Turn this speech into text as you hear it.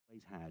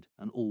always had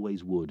and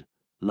always would,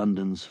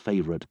 London's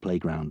favourite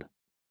playground.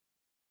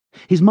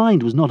 His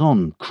mind was not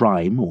on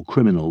crime or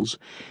criminals,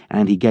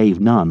 and he gave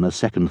none a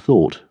second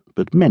thought,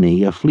 but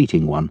many a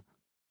fleeting one.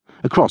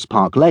 Across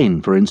Park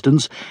Lane, for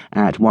instance,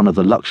 at one of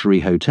the luxury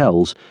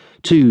hotels,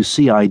 two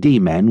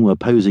CID men were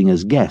posing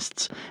as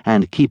guests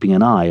and keeping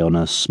an eye on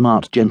a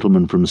smart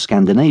gentleman from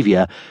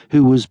Scandinavia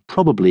who was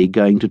probably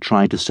going to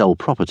try to sell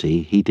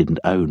property he didn't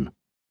own.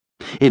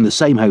 In the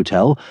same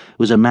hotel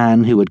was a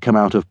man who had come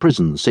out of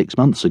prison 6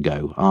 months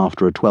ago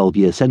after a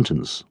 12-year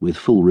sentence with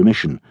full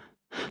remission.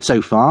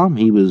 So far,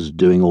 he was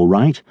doing all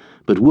right,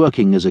 but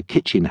working as a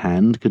kitchen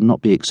hand could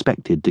not be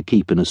expected to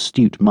keep an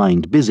astute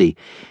mind busy,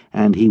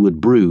 and he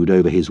would brood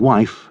over his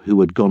wife, who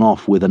had gone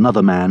off with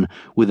another man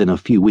within a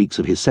few weeks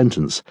of his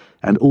sentence,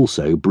 and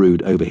also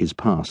brood over his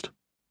past.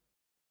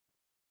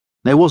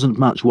 There wasn't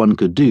much one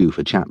could do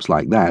for chaps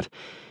like that,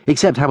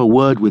 except have a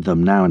word with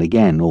them now and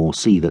again, or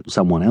see that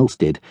someone else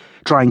did,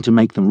 trying to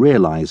make them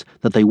realise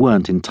that they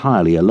weren't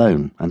entirely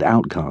alone and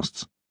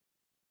outcasts.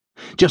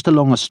 Just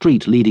along a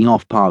street leading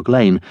off Park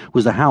Lane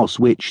was the house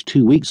which,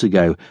 2 weeks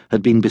ago,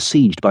 had been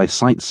besieged by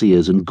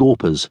sightseers and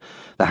gawpers,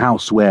 the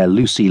house where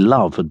Lucy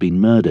Love had been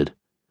murdered.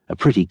 A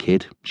pretty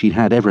kid, she'd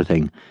had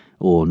everything,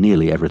 or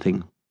nearly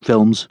everything.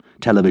 Films,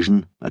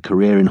 television, a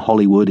career in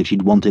Hollywood if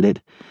she'd wanted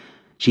it.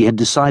 She had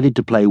decided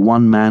to play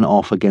one man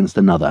off against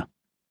another.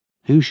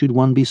 Who should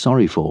one be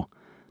sorry for?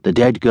 The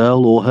dead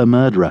girl or her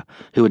murderer,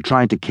 who had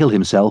tried to kill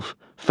himself,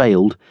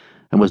 failed,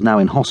 and was now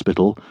in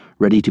hospital,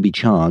 ready to be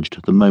charged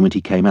the moment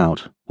he came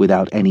out,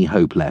 without any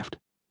hope left.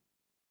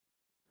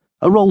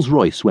 A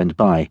Rolls-Royce went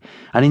by,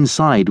 and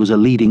inside was a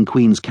leading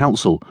Queen's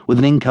Counsel with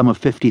an income of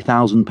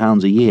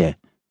 £50,000 a year.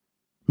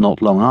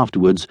 Not long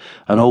afterwards,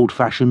 an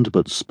old-fashioned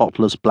but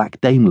spotless black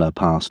Daimler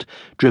passed,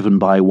 driven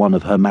by one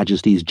of Her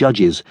Majesty's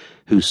judges,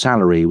 whose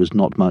salary was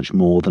not much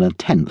more than a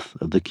tenth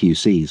of the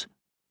QC's.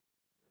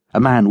 A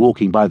man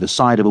walking by the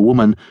side of a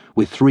woman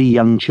with 3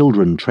 young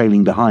children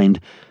trailing behind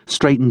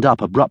straightened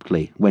up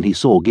abruptly when he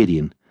saw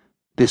Gideon.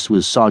 This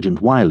was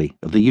Sergeant Wiley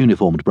of the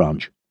uniformed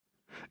branch.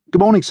 "Good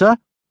morning, sir."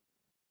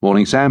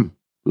 "Morning, Sam.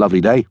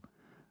 Lovely day.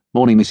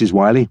 Morning, Mrs.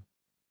 Wiley."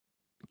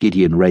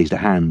 Gideon raised a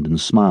hand and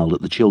smiled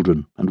at the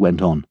children and went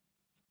on.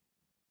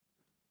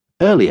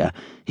 Earlier,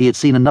 he had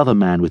seen another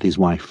man with his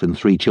wife and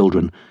 3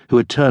 children who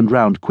had turned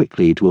round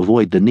quickly to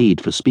avoid the need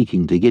for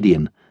speaking to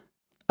Gideon.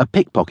 A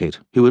pickpocket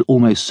who would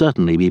almost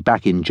certainly be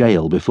back in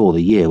jail before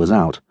the year was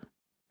out.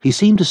 He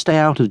seemed to stay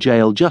out of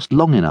jail just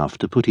long enough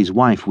to put his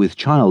wife with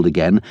child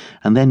again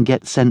and then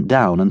get sent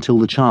down until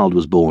the child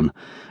was born,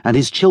 and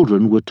his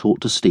children were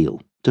taught to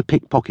steal, to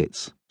pick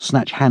pockets,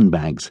 snatch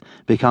handbags,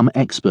 become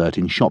expert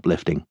in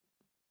shoplifting.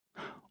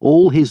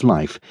 All his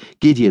life,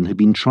 Gideon had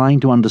been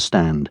trying to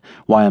understand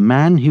why a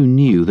man who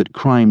knew that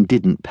crime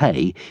didn't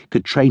pay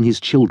could train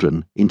his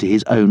children into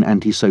his own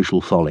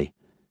antisocial folly.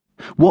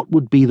 What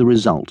would be the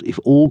result if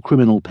all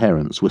criminal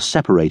parents were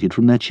separated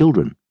from their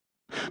children?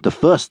 The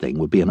first thing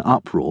would be an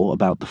uproar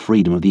about the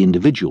freedom of the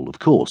individual, of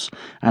course,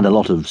 and a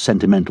lot of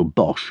sentimental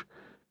bosh.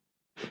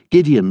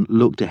 Gideon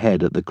looked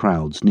ahead at the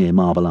crowds near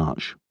Marble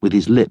Arch, with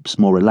his lips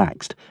more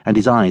relaxed and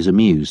his eyes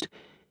amused.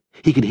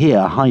 He could hear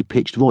a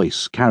high-pitched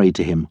voice carried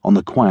to him on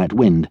the quiet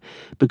wind,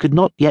 but could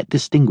not yet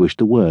distinguish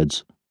the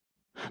words.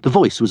 The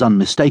voice was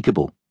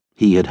unmistakable.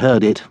 He had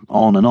heard it,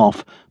 on and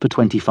off, for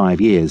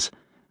 25 years.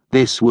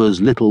 This was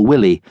Little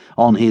Willie,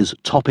 on his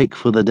topic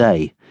for the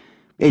day.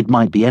 It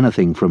might be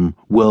anything from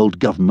world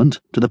government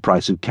to the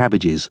price of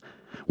cabbages.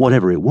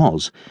 Whatever it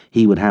was,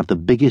 he would have the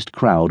biggest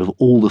crowd of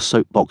all the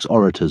soapbox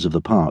orators of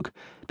the park,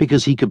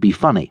 because he could be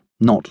funny,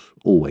 not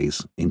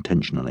always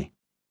intentionally.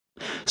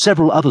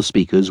 Several other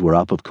speakers were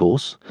up, of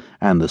course,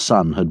 and the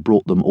sun had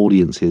brought them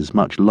audiences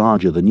much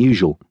larger than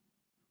usual.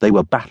 They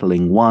were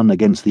battling one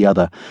against the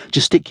other,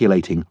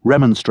 gesticulating,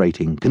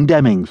 remonstrating,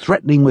 condemning,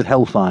 threatening with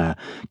hellfire,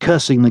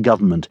 cursing the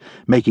government,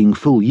 making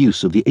full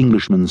use of the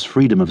Englishman's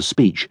freedom of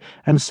speech,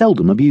 and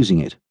seldom abusing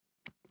it.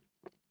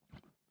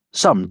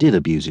 Some did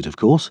abuse it, of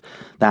course.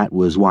 That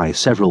was why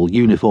several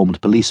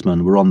uniformed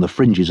policemen were on the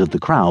fringes of the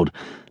crowd,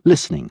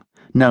 listening,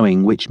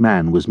 knowing which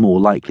man was more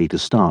likely to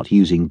start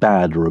using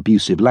bad or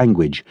abusive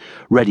language,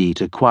 ready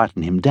to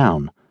quieten him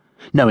down,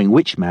 knowing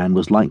which man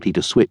was likely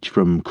to switch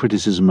from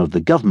criticism of the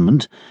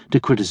government to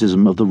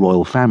criticism of the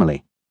royal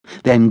family,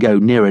 then go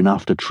near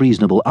enough to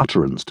treasonable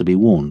utterance to be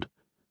warned.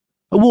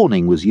 A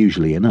warning was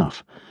usually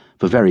enough,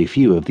 for very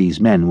few of these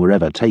men were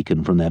ever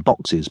taken from their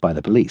boxes by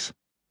the police.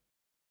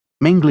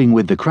 Mingling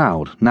with the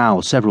crowd,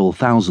 now several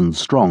thousand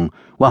strong,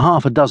 were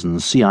half a dozen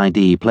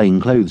CID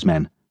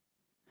plainclothesmen.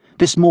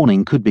 This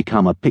morning could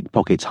become a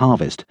pickpocket's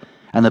harvest,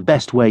 and the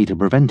best way to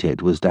prevent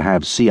it was to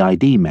have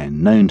CID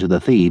men known to the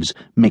thieves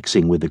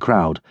mixing with the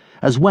crowd,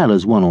 as well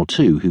as 1 or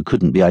 2 who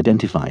couldn't be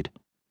identified.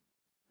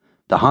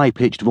 The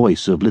high-pitched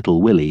voice of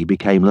Little Willie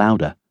became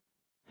louder.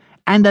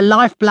 "And the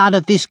lifeblood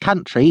of this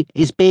country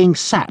is being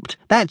sapped,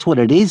 that's what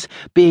it is,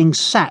 being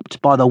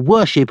sapped by the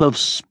worship of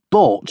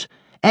sport.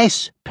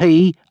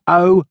 S-P-O-R-T,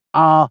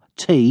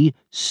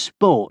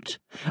 sport.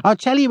 I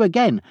tell you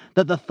again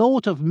that the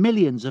thought of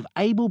millions of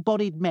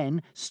able-bodied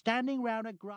men standing round a